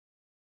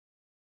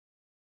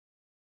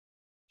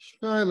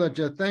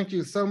Shylaja, thank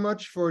you so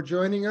much for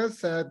joining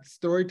us at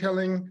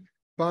Storytelling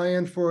by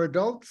and for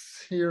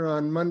Adults here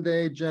on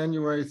Monday,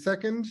 January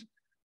 2nd,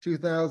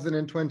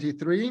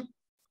 2023.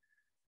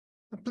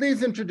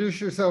 Please introduce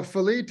yourself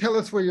fully. Tell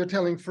us where you're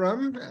telling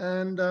from,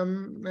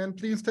 and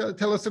please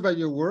tell us about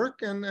your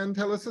work and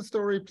tell us a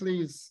story,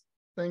 please.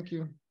 Thank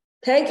you.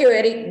 Thank you,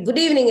 Eric. Good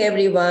evening,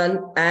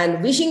 everyone,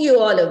 and wishing you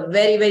all a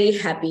very, very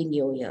happy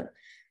New Year.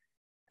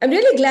 I'm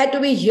really glad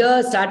to be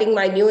here starting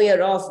my new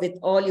year off with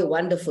all you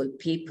wonderful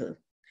people.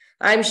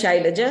 I'm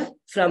Shylaja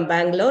from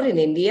Bangalore in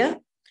India.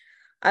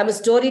 I'm a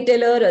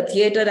storyteller, a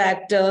theater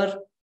actor,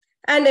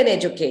 and an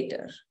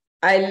educator.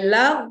 I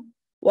love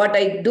what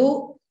I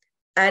do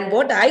and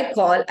what I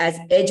call as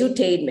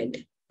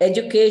edutainment,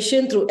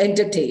 education through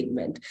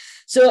entertainment.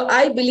 So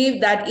I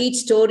believe that each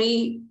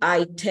story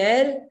I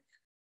tell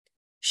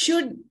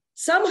should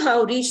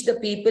somehow reach the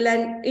people,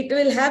 and it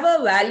will have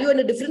a value and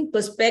a different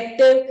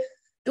perspective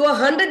to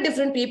 100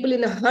 different people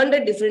in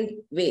 100 different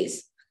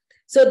ways.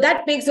 So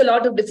that makes a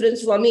lot of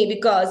difference for me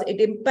because it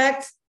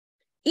impacts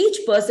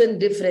each person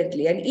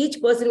differently, and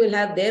each person will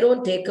have their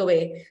own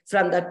takeaway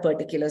from that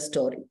particular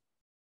story.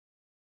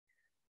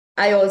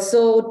 I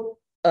also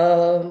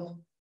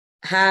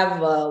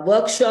have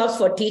workshops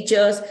for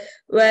teachers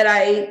where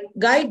I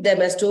guide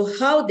them as to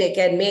how they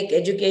can make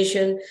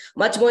education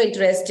much more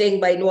interesting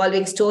by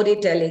involving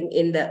storytelling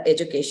in the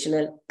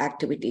educational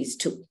activities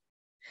too.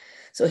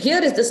 So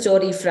here is the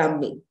story from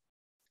me.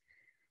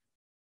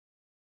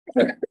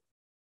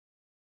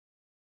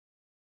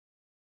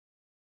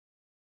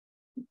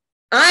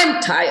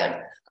 I'm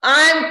tired.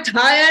 I'm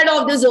tired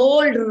of this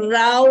old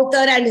router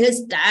and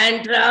his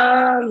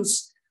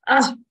tantrums.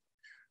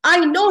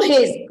 I know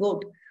he's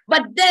good,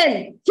 but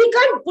then he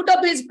can't put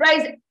up his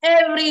price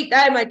every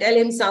time I tell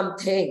him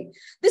something.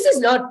 This is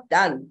not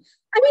done.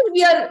 I mean,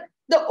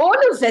 the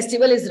Onam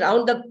festival is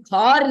round the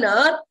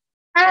corner,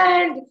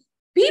 and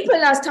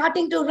people are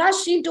starting to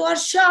rush into our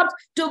shops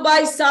to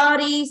buy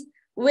saris,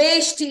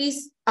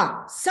 veshtis.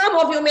 Some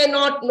of you may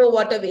not know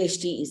what a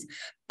veshti is.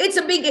 It's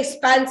a big,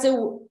 expansive,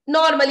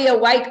 normally a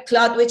white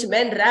cloth which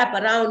men wrap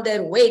around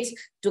their waists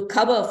to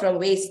cover from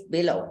waist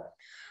below.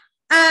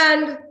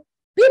 And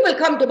people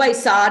come to buy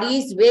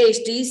saris,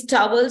 veshtis,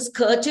 towels,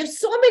 kerchiefs,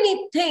 so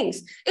many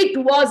things. It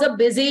was a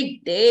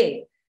busy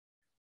day.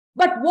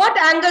 But what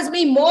angers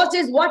me most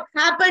is what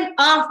happened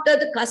after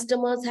the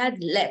customers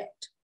had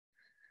left.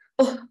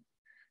 Oh,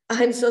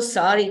 I'm so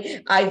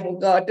sorry. I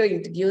forgot to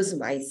introduce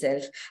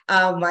myself.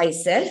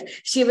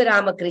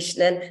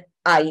 Shivaramakrishnan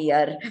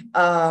Iyer,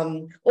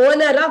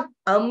 owner of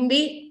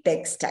Ambi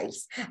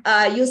Textiles.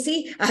 You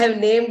see, I have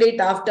named it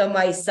after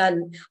my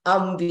son,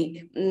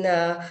 Ambi.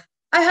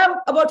 I have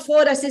about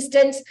 4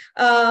 assistants,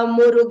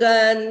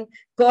 Murugan,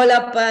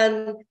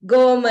 Kolapan,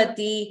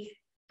 Gomati,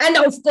 and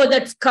of course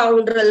that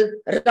scoundrel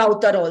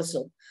Router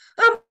also.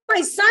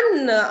 My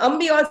son,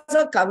 Ambi,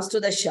 also comes to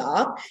the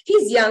shop.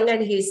 He's young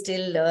and he's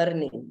still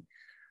learning.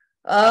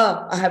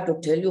 I have to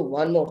tell you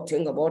one more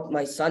thing about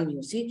my son.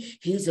 You see,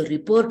 he's a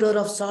reporter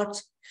of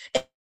sorts.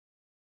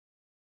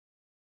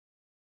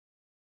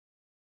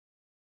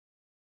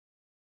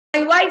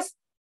 My wife,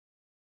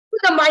 to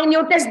the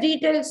minutest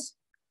details.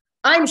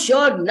 I'm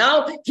sure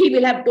now he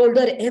will have told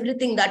her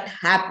everything that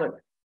happened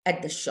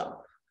at the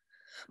shop.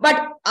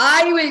 But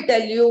I will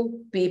tell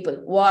you, people,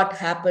 what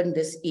happened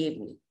this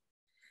evening.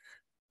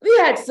 We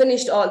had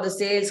finished all the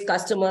sales,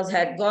 customers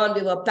had gone,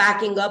 we were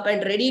packing up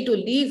and ready to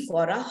leave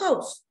for our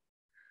house.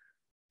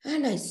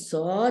 And I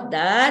saw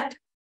that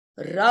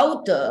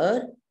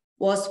Router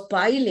was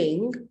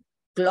piling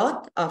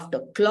cloth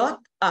after cloth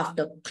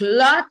after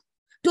cloth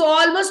to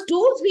almost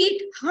 2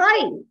 feet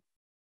high.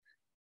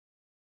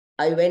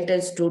 I went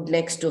and stood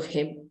next to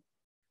him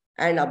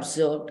and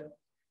observed.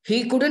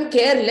 He couldn't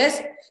care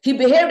less. He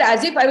behaved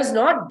as if I was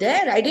not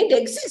there. I didn't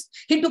exist.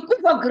 He took me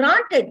for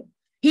granted.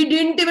 He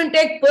didn't even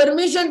take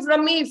permission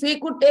from me if he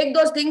could take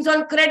those things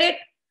on credit.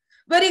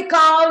 Very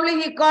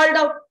calmly, he called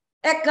out,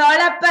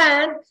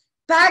 "Kalapan,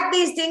 pack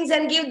these things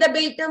and give the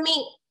bill to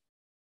me."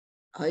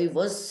 I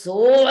was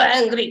so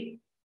angry.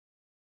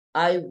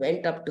 I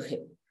went up to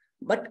him,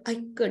 but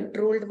I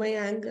controlled my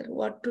anger.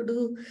 What to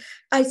do?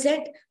 I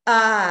said,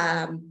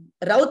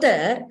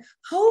 Router,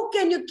 how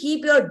can you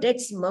keep your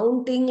debts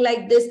mounting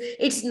like this?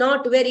 It's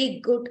not very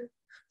good.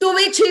 To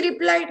which he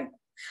replied,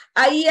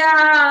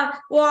 "Ayya,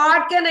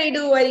 what can I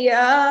do,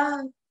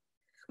 Ayya?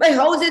 My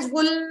house is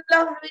full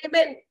of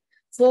women.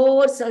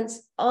 4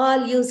 sons,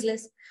 all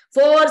useless.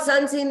 4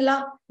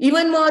 sons-in-law,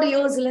 even more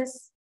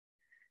useless.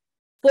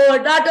 4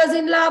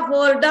 daughters-in-law,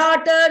 4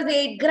 daughters,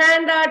 8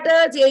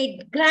 granddaughters,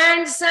 8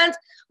 grandsons.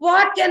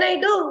 What can I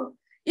do?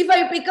 If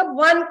I pick up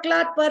 1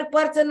 cloth per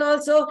person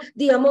also,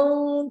 the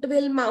amount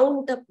will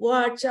mount up.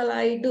 What shall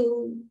I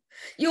do?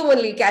 You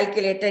only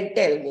calculate and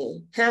tell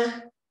me.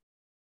 Huh?"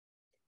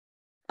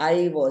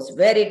 I was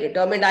very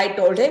determined. I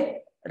told him,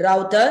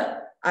 "Router,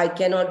 I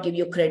cannot give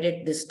you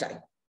credit this time."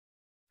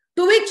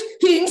 To which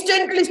he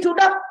instantly stood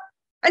up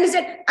and he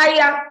said,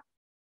 "Ayya,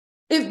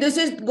 if this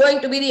is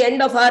going to be the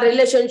end of our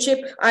relationship,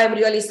 I am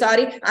really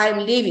sorry. I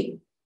am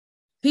leaving."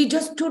 He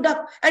just stood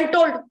up and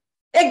told,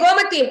 Hey,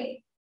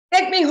 Gomati,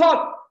 take me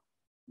home.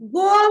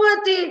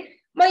 Gomati,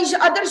 my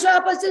other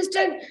shop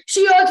assistant,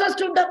 she also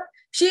stood up.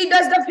 She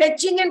does the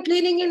fetching and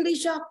cleaning in the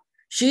shop.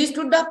 She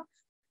stood up,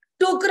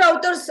 took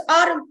Router's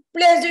arm,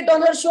 placed it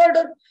on her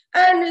shoulder,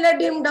 and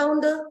led him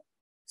down the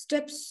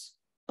steps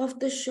of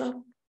the shop.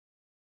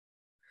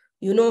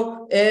 You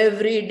know,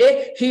 every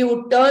day he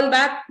would turn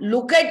back,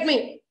 look at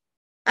me,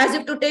 as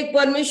if to take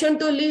permission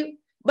to leave.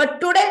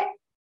 But today,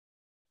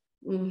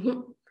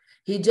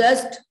 he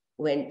just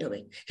went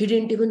away. He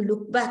didn't even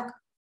look back.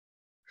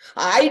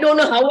 I don't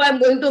know how I'm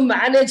going to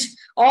manage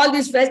all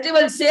these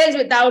festival sales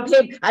without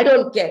him. I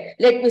don't care.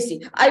 Let me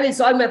see. I will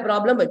solve my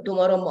problem by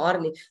tomorrow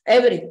morning.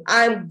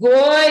 I'm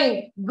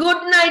going.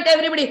 Good night,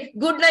 everybody.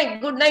 Good night,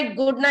 good night,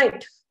 good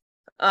night.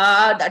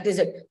 That is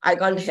it. I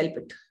can't help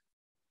it.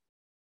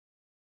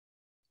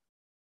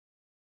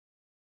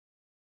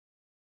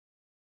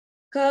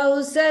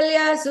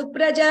 Kausalya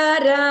Supraja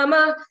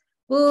Rama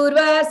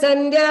Purva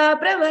Sandhya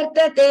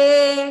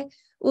Pravartate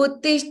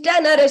Uttishta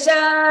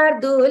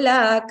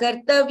Narashardula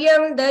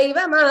Kartavyam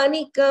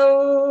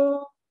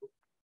Daivamanikam.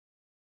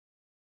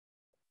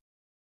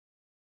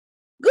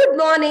 Good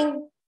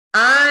morning.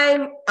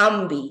 I'm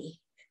Ambi,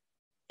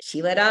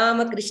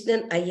 Shivarama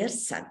Krishnan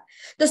Iyer's son.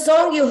 The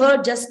song you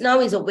heard just now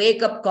is a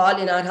wake-up call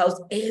in our house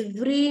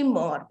every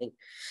morning.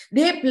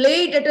 They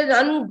play it at an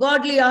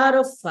ungodly hour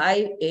of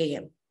 5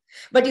 a.m.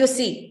 But you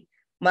see,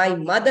 my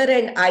mother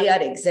and I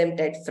are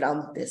exempted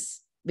from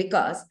this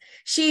because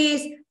she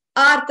is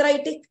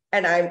arthritic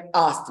and I'm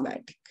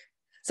asthmatic.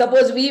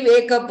 Suppose we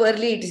wake up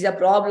early, it is a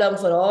problem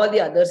for all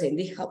the others in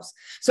the house.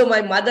 So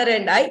my mother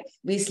and I,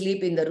 we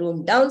sleep in the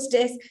room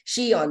downstairs,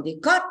 she on the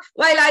cot,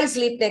 while I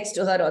sleep next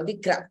to her on the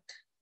ground.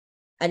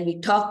 And we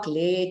talk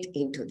late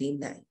into the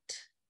night.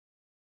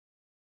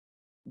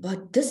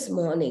 But this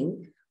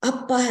morning,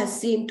 Appa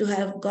has seemed to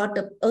have got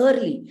up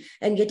early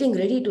and getting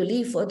ready to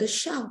leave for the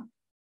shop.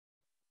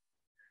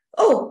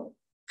 Oh,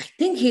 I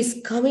think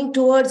he's coming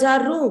towards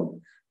our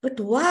room. But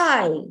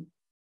why?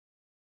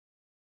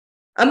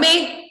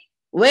 Ammi,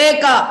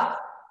 wake up.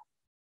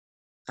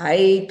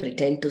 I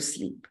pretend to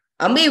sleep.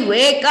 Ambi,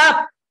 wake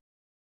up.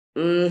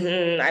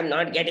 I'm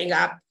not getting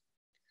up.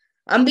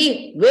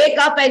 Ambi, wake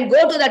up and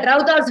go to that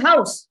Rautar's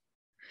house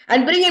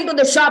and bring him to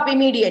the shop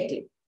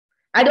immediately.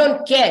 I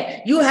don't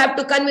care. You have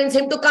to convince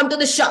him to come to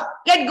the shop.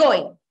 Get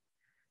going.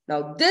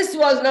 Now, this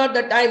was not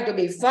the time to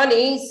be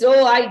funny,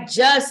 so I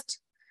just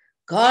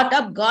got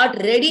up, got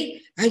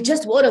ready. I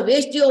just wore a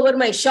vesty over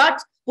my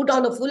shorts, put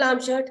on a full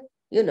arm shirt.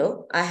 You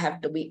know, I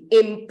have to be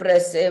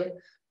impressive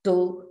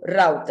to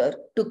Router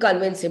to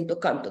convince him to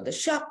come to the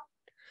shop.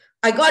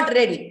 I got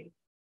ready.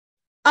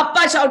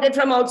 Appa shouted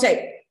from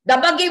outside, the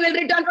buggy will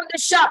return from the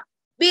shop.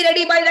 Be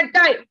ready by that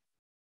time.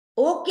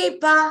 Okay,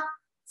 Pa,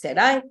 said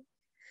I.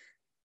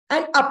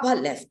 And Appa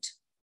left.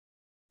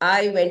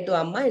 I went to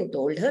Amma and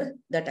told her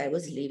that I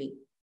was leaving.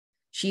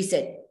 She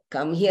said,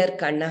 come here,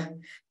 Kanna.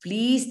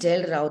 Please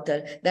tell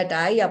Router that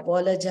I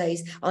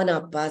apologize on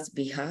Appa's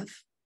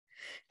behalf.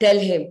 Tell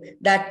him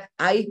that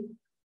I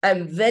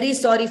am very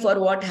sorry for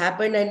what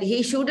happened and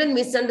he shouldn't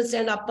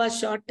misunderstand Appa's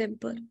short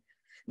temper.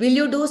 Will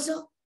you do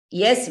so?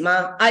 Yes,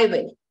 Ma, I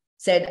will,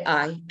 said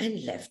I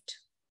and left.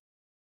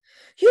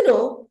 You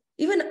know,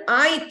 even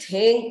I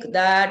think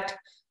that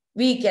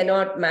we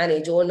cannot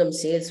manage Onam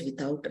sales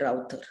without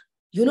Router.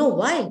 You know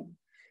why?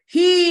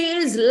 He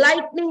is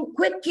lightning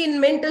quick in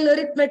mental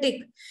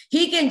arithmetic.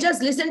 He can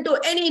just listen to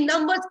any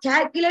numbers,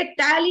 calculate,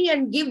 tally,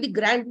 and give the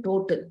grand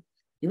total.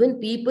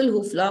 Even people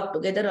who flock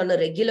together on a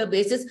regular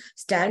basis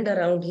stand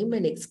around him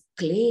and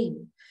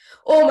exclaim,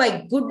 oh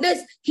my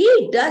goodness,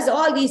 he does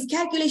all these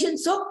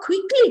calculations so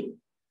quickly.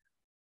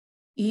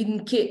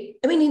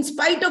 In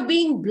spite of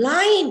being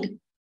blind.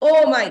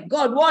 Oh my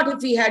God, what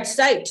if he had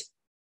sight?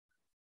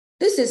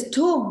 This is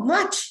too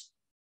much.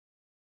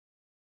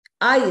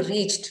 I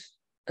reached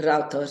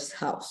Router's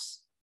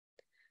house.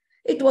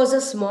 It was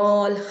a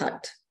small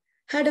hut,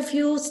 had a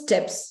few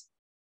steps,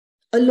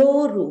 a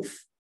low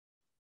roof,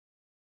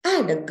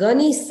 and a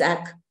gunny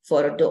sack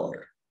for a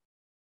door.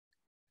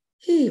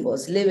 He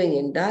was living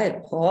in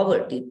dire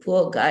poverty,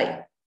 poor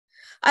guy.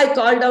 I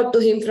called out to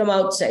him from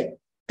outside,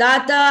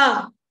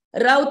 Tata,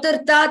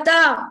 Router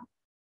Tata.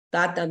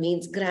 Tata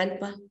means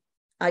grandpa.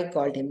 I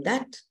called him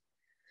that.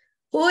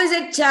 Who is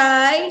it,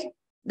 child?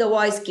 The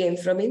voice came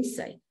from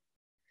inside.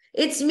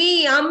 It's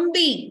me,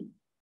 Ambi.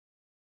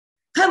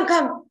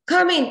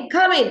 Come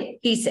in,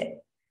 he said.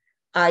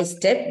 I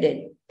stepped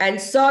in and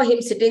saw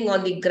him sitting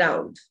on the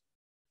ground,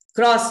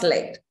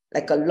 cross-legged,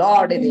 like a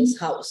lord in his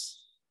house.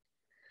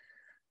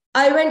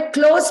 I went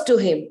close to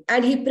him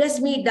and he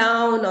pressed me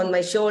down on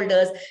my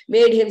shoulders,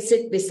 made him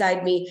sit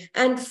beside me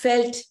and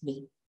felt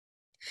me.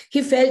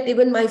 He felt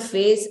even my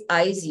face,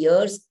 eyes,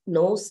 ears,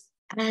 nose,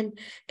 and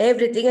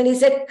everything. And he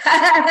said,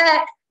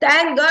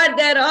 thank God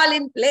they're all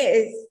in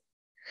place.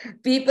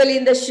 People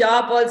in the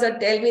shop also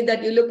tell me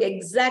that you look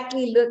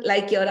exactly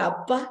like your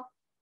Appa.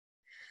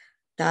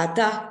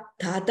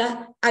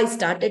 Tata, I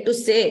started to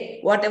say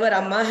whatever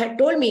Amma had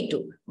told me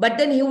to, but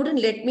then he wouldn't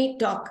let me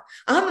talk.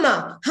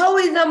 Amma, how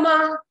is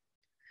Amma?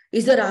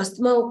 Is her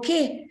asthma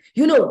okay?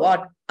 You know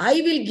what? I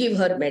will give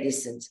her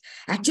medicines.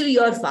 Actually,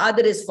 your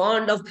father is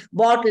fond of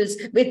bottles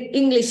with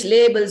English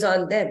labels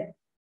on them.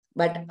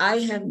 But I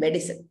have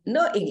medicine,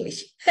 no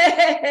English.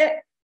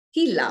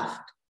 He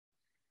laughed.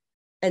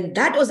 And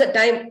that was the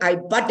time I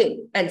butt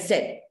in and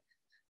said,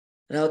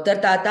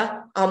 Rautar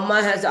Tata,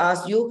 Amma has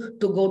asked you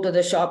to go to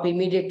the shop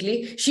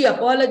immediately. She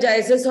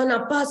apologizes on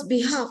Appa's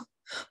behalf.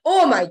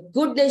 Oh my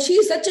goodness, she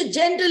is such a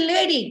gentle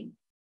lady.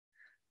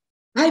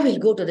 I will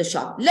go to the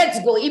shop.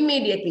 Let's go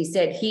immediately,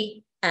 said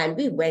he, and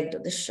we went to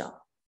the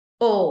shop.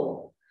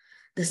 Oh,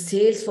 the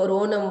sales for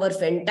Onam were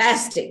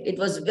fantastic. It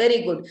was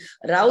very good.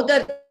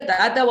 Rautar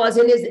Tata was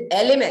in his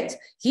elements.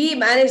 He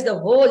managed the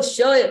whole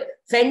show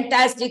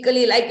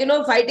fantastically, like,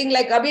 fighting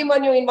like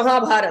Abhimanyu in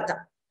Mahabharata.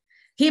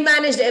 He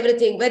managed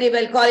everything very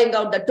well, calling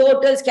out the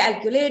totals,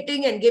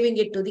 calculating and giving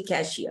it to the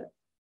cashier.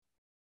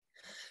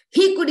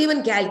 He could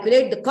even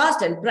calculate the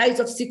cost and price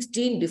of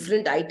 16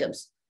 different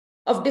items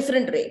of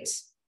different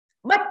rates.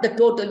 But the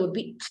total would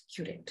be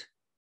accurate.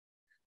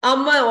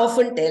 Amma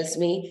often tells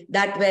me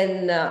that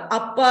when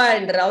Appa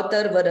and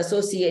Rautar were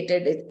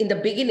associated in the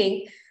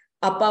beginning,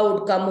 Appa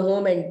would come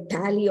home and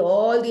tally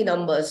all the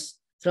numbers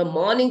from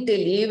morning till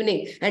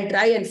evening and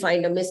try and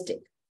find a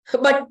mistake.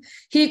 But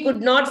he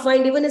could not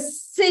find even a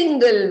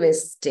single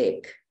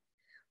mistake.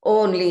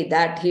 Only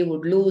that he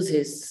would lose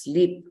his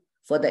sleep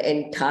for the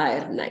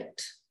entire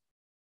night.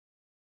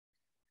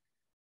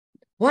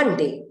 One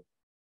day,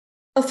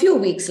 a few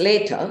weeks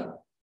later,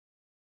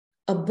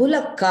 a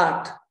bullock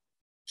cart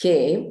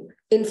came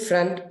in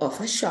front of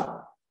a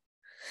shop.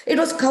 It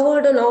was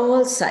covered on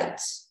all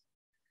sides,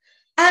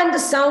 and the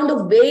sound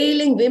of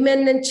wailing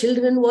women and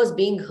children was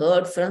being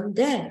heard from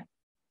there.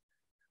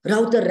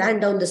 Rautar ran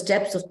down the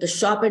steps of the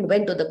shop and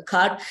went to the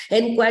cart,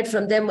 inquired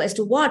from them as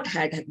to what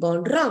had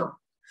gone wrong.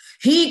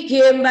 He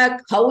came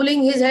back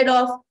howling his head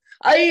off.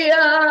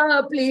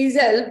 Ayya, please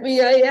help me,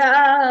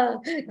 Ayya.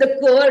 The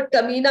court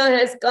Kamina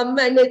has come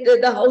and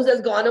the house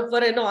has gone up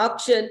for an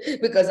auction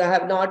because I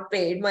have not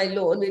paid my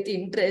loan with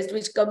interest,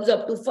 which comes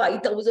up to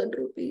 5,000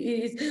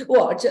 rupees.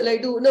 What shall I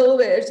do now?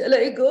 Where shall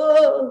I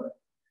go?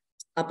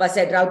 Appa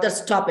said, Rautar,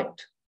 stop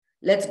it.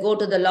 Let's go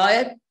to the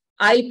lawyer.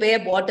 I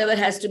pay whatever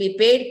has to be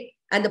paid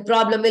and the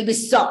problem will be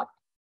solved.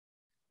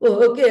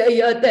 Okay,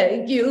 Ayya,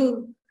 thank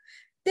you.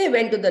 They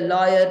went to the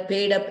lawyer,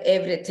 paid up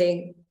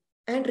everything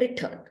and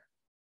returned.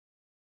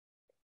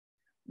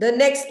 The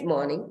next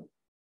morning,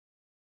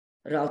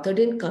 Rautar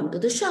didn't come to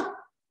the shop.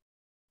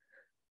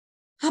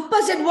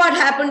 Appa said, what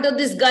happened to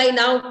this guy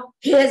now?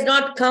 He has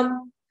not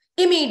come.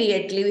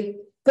 Immediately,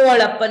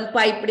 Kolappan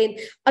piped in.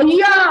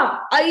 Ayya,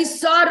 I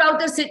saw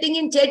Rautar sitting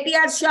in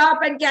Chettiar's shop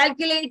and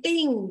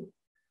calculating.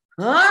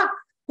 Huh?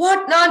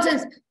 What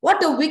nonsense.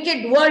 What a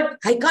wicked world.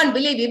 I can't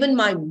believe even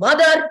my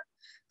mother.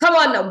 Come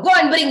on now, go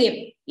and bring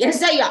him.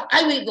 Yes, Ayya,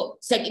 I will go.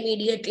 Said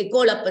immediately,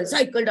 Kolappan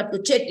cycled up to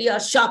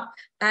Chettiar's shop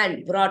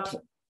and brought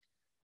him.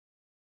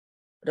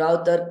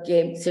 Rautar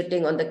came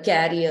sitting on the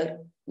carrier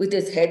with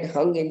his head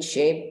hung in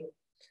shame.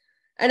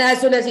 And as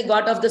soon as he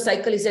got off the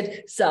cycle, he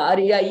said,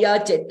 sorry,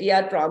 Ayya,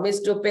 Chettiar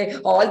promised to pay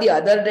all the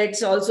other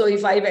debts also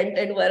if I went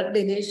and worked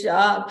in his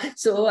shop.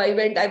 So I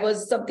went,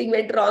 something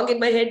went wrong in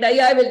my head.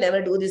 Ayya, I will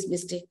never do this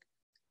mistake.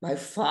 My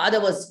father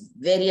was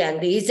very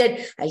angry. He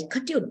said, I'll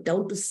cut you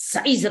down to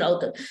size,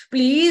 Rautar.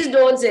 Please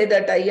don't say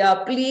that,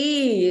 Ayya,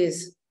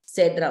 please,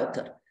 said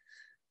Rautar.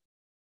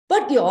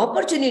 But the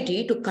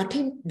opportunity to cut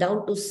him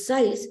down to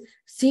size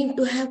seemed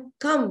to have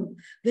come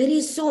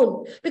very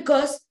soon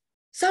because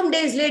some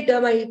days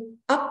later, my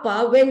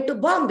Appa went to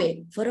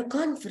Bombay for a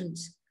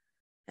conference.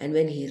 And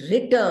when he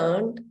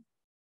returned,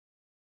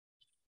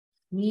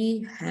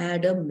 he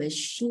had a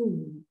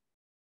machine.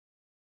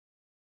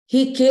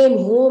 He came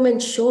home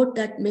and showed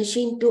that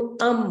machine to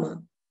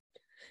Amma.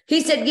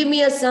 He said, give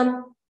me a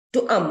sum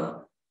to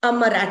Amma.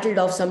 Amma rattled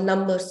off some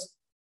numbers.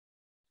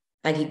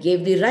 And he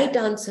gave the right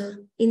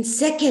answer in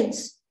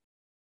seconds.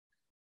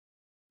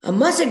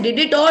 Amma said, did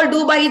it all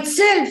do by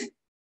itself?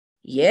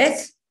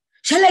 Yes.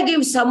 Shall I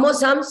give some more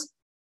sums?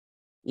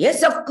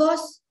 Yes, of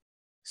course.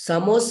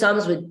 Some more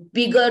sums with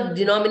bigger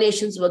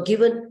denominations were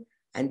given,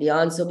 and the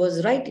answer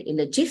was right in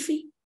a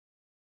jiffy.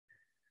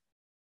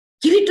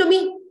 Give it to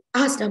me,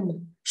 asked Amma.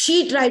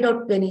 She tried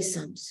out many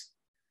sums.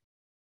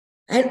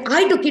 And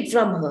I took it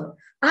from her.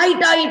 I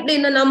typed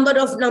in a number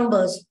of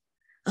numbers.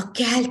 A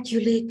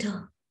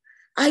calculator.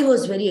 I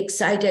was very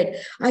excited.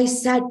 I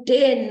sat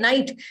day and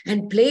night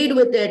and played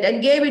with it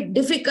and gave it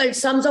difficult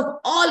sums of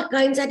all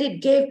kinds, and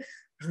it gave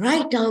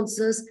right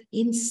answers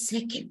in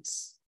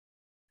seconds.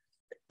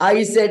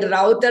 I said,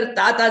 Rautar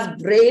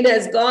Tata's brain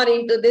has gone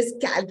into this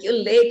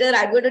calculator.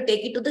 I'm going to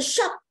take it to the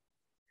shop.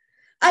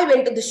 I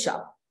went to the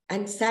shop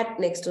and sat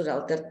next to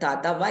Rautar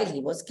Tata while he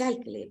was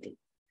calculating.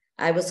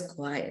 I was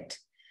quiet.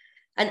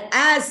 And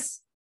as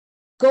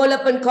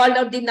Kolappan called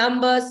out the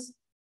numbers,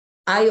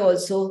 I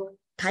also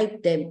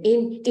typed them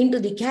into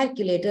the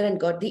calculator and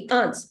got the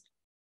answer.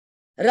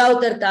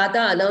 Rautar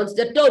Tata announced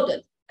the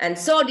total. And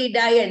so did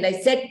I. And I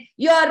said,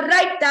 you're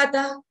right,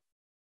 Tata.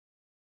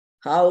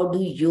 How do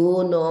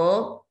you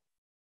know?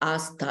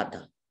 Asked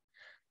Tata.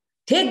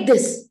 Take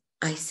this,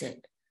 I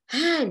said.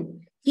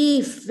 And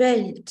he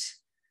felt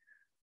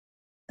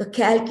the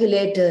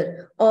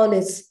calculator on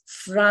its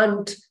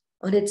front,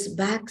 on its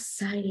back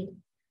side,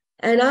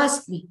 and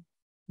asked me,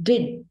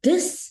 did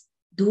this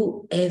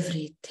do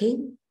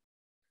everything?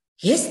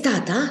 Yes,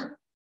 Tata.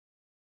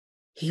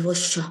 He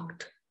was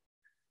shocked.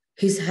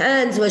 His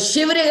hands were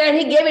shivering and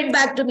he gave it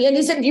back to me and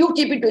he said, you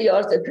keep it to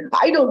yourself.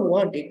 I don't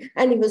want it.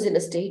 And he was in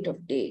a state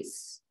of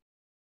daze.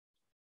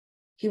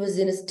 He was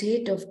in a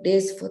state of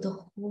daze for the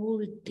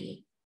whole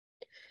day.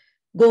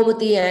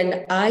 Gomati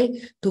and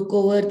I took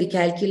over the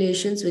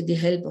calculations with the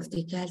help of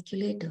the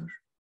calculator.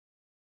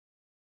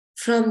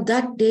 From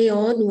that day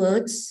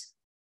onwards,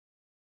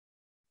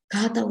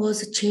 Tata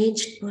was a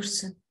changed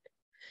person.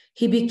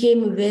 He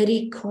became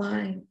very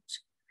quiet.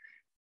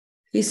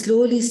 He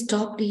slowly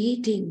stopped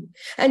eating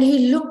and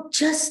he looked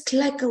just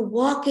like a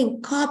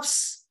walking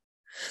corpse.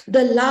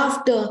 The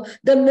laughter,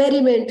 the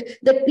merriment,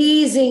 the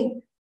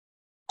teasing,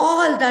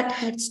 all that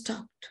had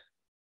stopped.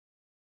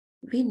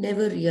 We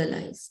never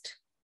realized.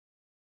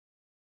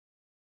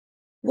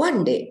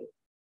 One day,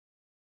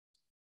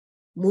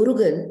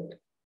 Murugan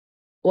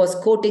was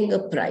quoting a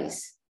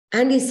price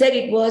and he said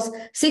it was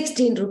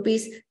 16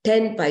 rupees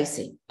 10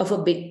 paise of a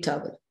big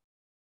towel.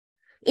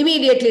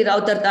 Immediately,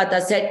 Rautar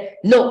Tata said,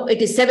 no,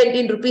 it is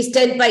 17 rupees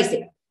 10 paise.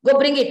 Go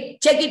bring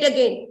it, check it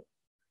again.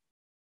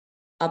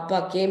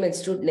 Appa came and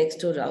stood next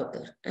to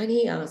Rautar and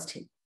he asked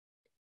him,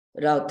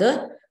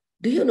 Rautar,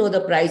 do you know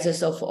the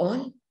prices of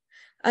all?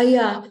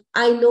 Yeah,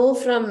 I know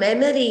from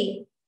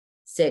memory,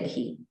 said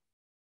he.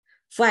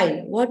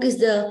 Fine, what is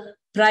the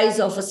price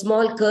of a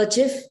small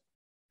kerchief?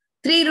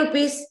 3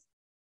 rupees,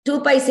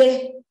 2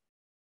 paise.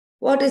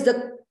 What is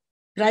the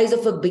price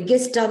of a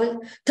biggest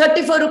towel?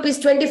 34 rupees,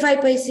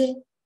 25 paise.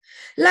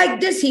 Like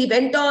this, he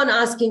went on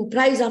asking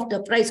price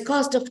after price,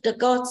 cost after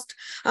cost,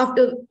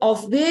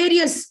 of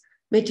various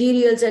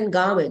materials and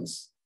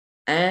garments.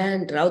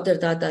 And Rautar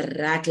Tata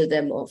rattled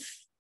them off.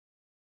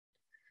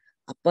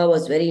 Appa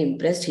was very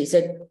impressed. He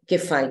said, okay,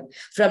 fine.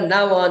 From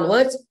now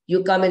onwards,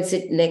 you come and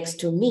sit next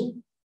to me.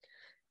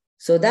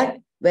 So that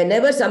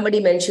whenever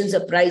somebody mentions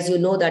a price, you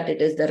know that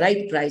it is the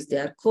right price they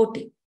are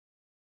quoting.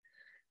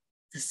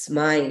 The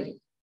smile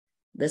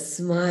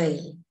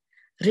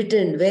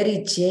written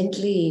very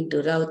gently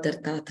into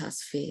Rautar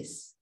Tata's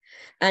face.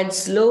 And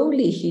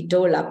slowly he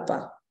told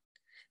Appa,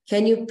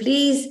 can you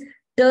please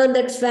turn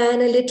that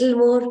fan a little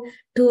more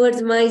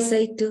towards my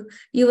side too?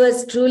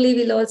 Yours truly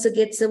will also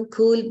get some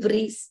cool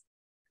breeze.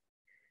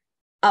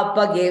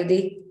 Appa gave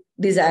the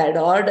desired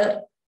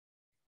order.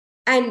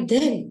 And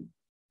then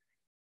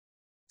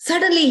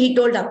suddenly he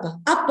told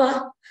Appa,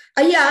 Appa,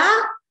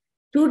 Ayya,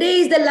 today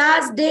is the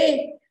last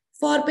day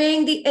for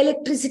paying the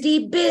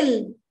electricity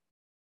bill.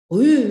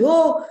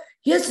 Oh,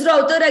 yes,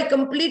 Rautar, I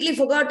completely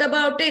forgot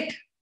about it.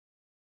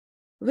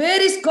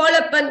 Where is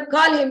Kolappan?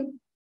 Call him.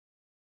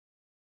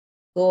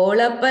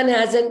 Kolappan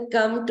hasn't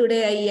come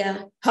today,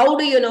 Ayya. How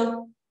do you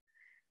know?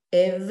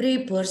 Every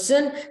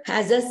person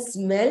has a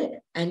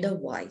smell and a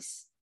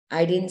voice.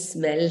 I didn't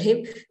smell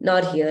him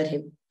nor hear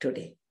him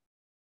today.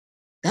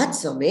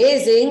 That's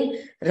amazing,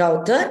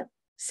 Rautar,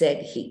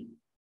 said he.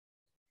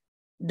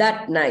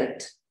 That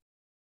night,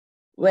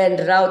 when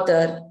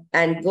Rautar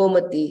and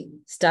Gomati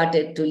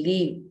started to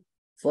leave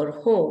for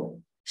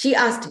home, she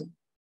asked him,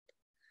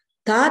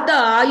 Tata,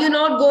 are you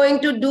not going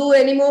to do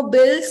any more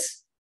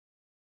bills?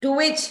 To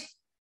which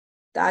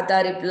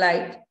Tata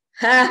replied,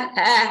 ha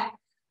ha,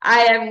 I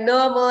am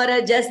no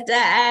more just a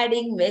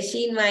adding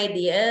machine, my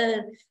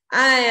dear.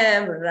 I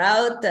am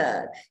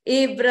Rautar,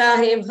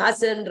 Ibrahim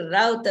Hassan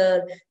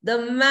Rautar,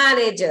 the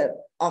manager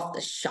of the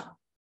shop.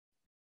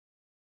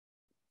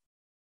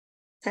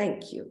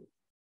 Thank you.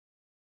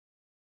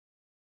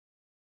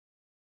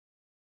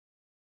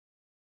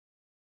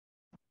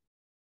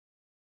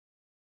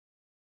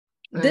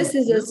 This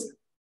is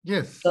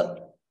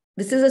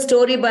a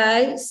story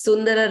by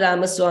Sundara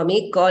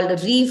Ramaswamy called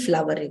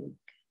Reflowering.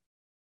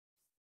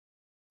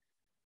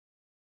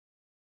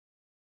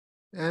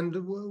 And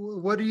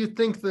what do you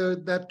think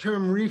that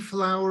term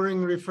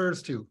reflowering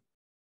refers to?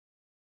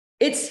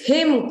 It's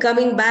him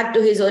coming back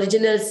to his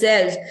original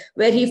self,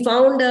 where he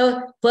found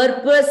a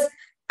purpose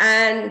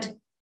and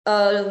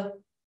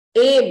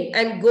aim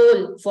and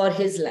goal for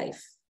his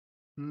life.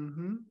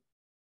 Mm-hmm.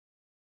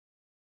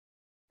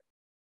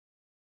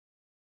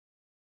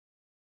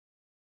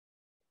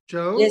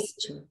 Joe? Yes,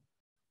 Joe.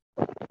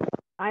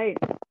 I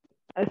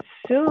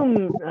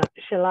assume,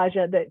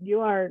 Shylaja, that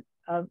you are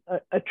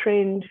a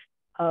trained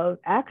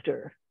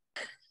actor.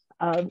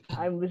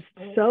 I was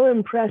so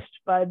impressed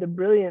by the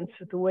brilliance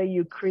of the way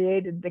you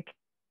created the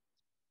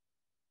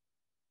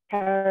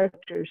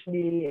characters,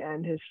 he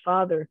and his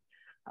father,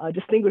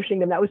 distinguishing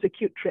them. That was a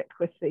cute trick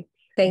with the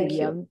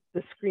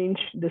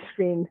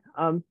screen.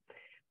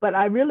 But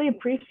I really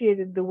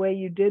appreciated the way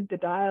you did the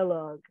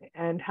dialogue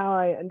and how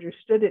I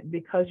understood it,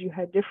 because you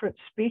had different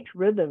speech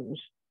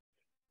rhythms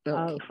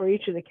for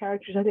each of the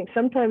characters. I think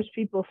sometimes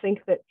people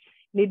think that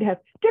you need to have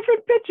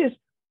different pitches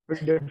for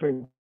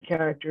different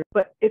character,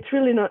 but it's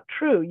really not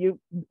true.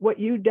 What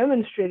you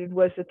demonstrated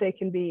was that they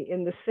can be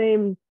in the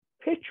same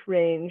pitch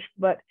range,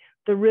 but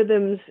the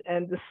rhythms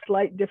and the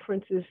slight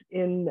differences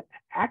in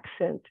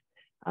accent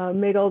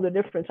made all the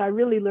difference. I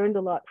really learned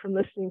a lot from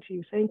listening to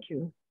you. Thank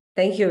you.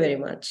 Thank you very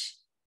much.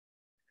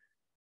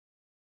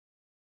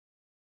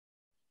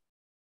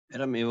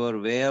 Madam, your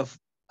way of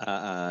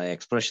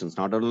expressions,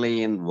 not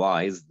only in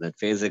voice, the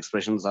face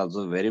expressions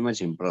also very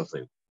much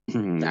impressive.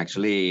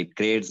 Actually, it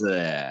creates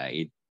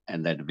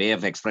and that way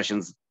of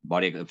expressions,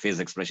 body, face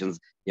expressions,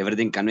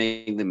 everything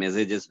conveying the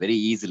messages very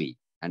easily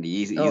and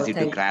easy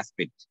to grasp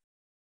it.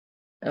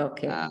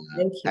 Okay,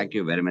 thank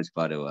you very much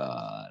for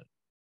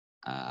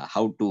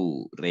how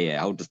to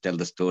tell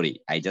the story.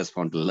 I just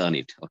want to learn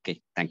it.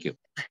 Okay, thank you.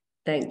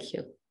 Thank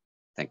you.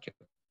 Thank you.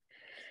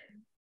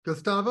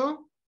 Gustavo?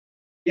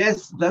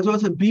 Yes, that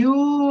was a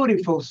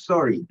beautiful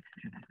story.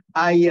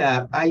 I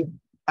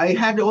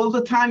had all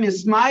the time a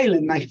smile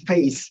in my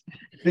face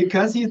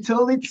because you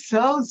told it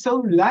so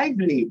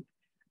lively,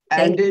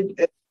 and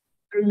it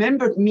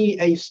remembered me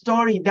a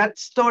story. That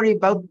story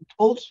about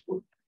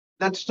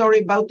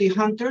the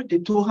hunter, the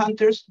two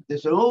hunters.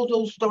 There's an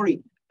old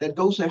story that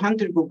goes a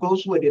hunter who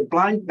goes with a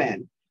blind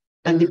man,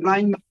 and the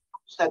blind man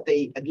knows that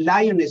a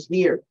lion is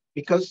near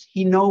because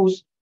he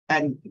knows.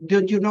 And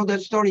don't you know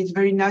that story? It's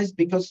very nice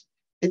because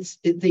it's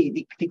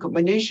the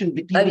combination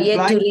between. I've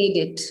yet to read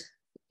it.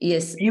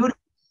 Yes. Beautiful.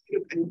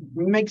 It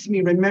makes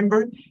me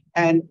remember,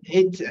 and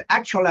it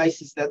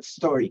actualizes that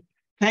story.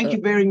 Thank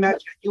you very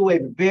much. You were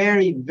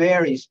very,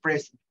 very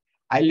expressive.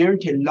 I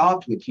learned a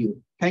lot with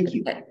you. Thank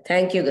you.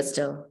 Thank you,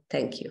 Gustavo.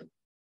 Thank you.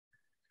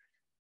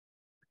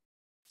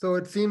 So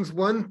it seems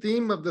one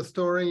theme of the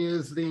story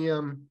is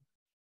the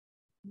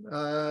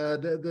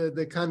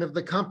kind of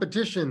the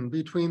competition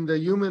between the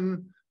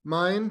human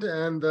mind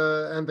and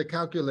the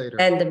calculator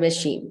and the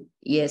machine.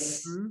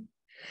 Yes. Mm-hmm.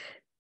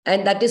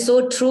 And that is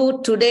so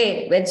true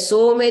today when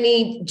so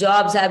many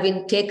jobs have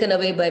been taken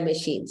away by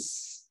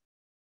machines.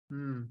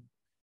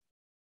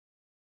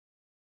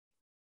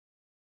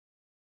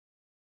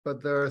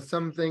 But there are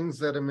some things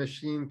that a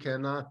machine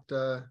cannot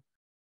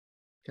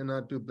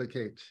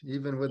duplicate,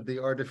 even with the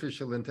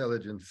artificial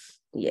intelligence.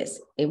 Yes,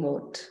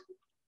 emote.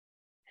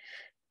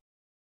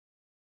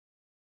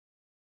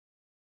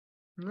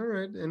 All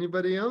right,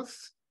 anybody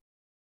else?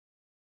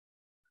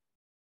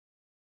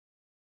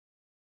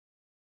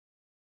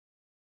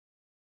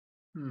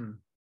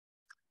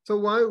 So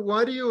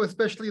why do you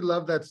especially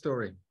love that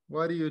story?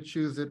 Why do you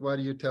choose it? Why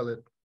do you tell it?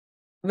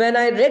 When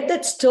I read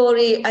that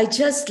story, I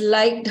just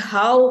liked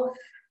how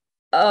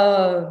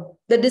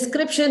the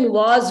description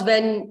was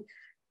when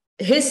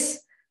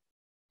his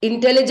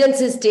intelligence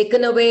is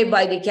taken away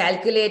by the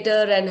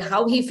calculator and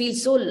how he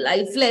feels so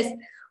lifeless,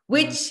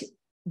 which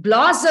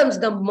blossoms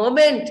the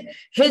moment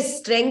his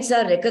strengths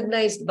are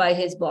recognized by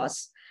his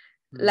boss.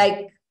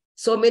 Like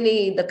so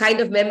many, the kind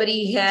of memory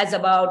he has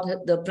about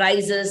the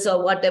prices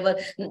or whatever,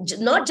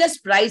 not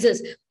just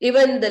prices,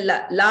 even the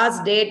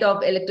last date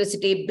of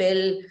electricity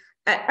bill.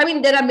 I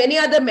mean, there are many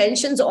other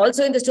mentions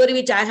also in the story,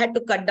 which I had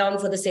to cut down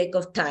for the sake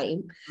of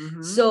time.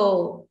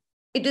 So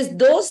it is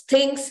those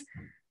things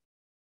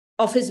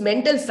of his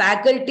mental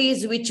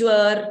faculties which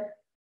were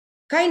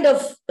kind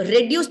of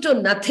reduced to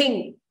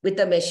nothing with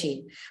the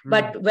machine.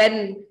 But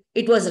when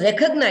it was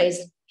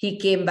recognized, he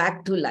came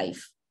back to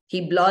life.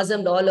 He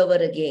blossomed all over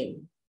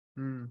again.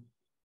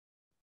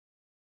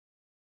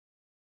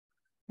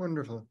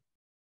 Wonderful.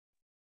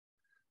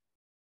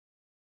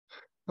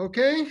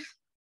 Okay.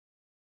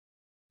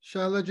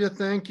 Shylaja,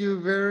 thank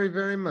you very,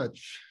 very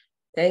much.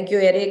 Thank you,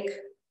 Eric.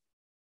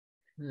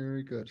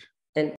 Very good.